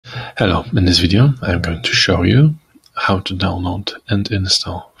Hello, in this video I'm going to show you how to download and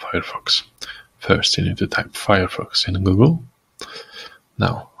install Firefox. First you need to type Firefox in Google.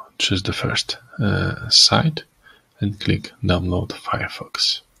 Now choose the first site and click download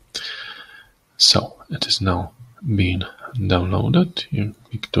Firefox. So it is now being downloaded. You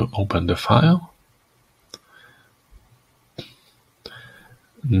click to open the file.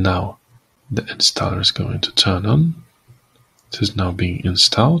 Now the installer is going to turn on. It is now being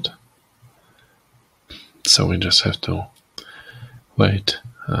installed. So we just have to wait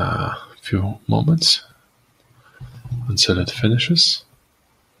a few moments until it finishes.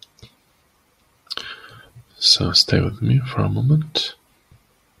 So stay with me for a moment.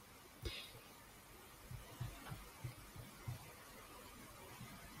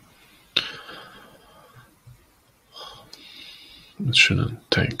 It shouldn't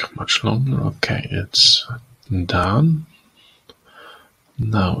take much longer. Okay, it's done.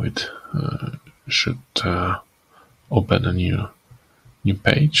 Now it should open a new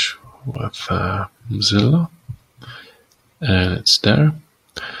page with Mozilla, and it's there.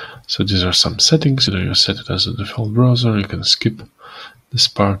 So these are some settings. Either you set it as a default browser, you can skip this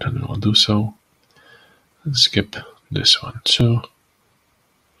part and we will do so, and skip this one too,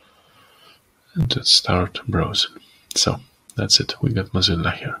 and let's start browsing. So that's it, we got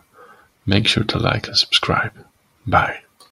Mozilla here. Make sure to like and subscribe. Bye.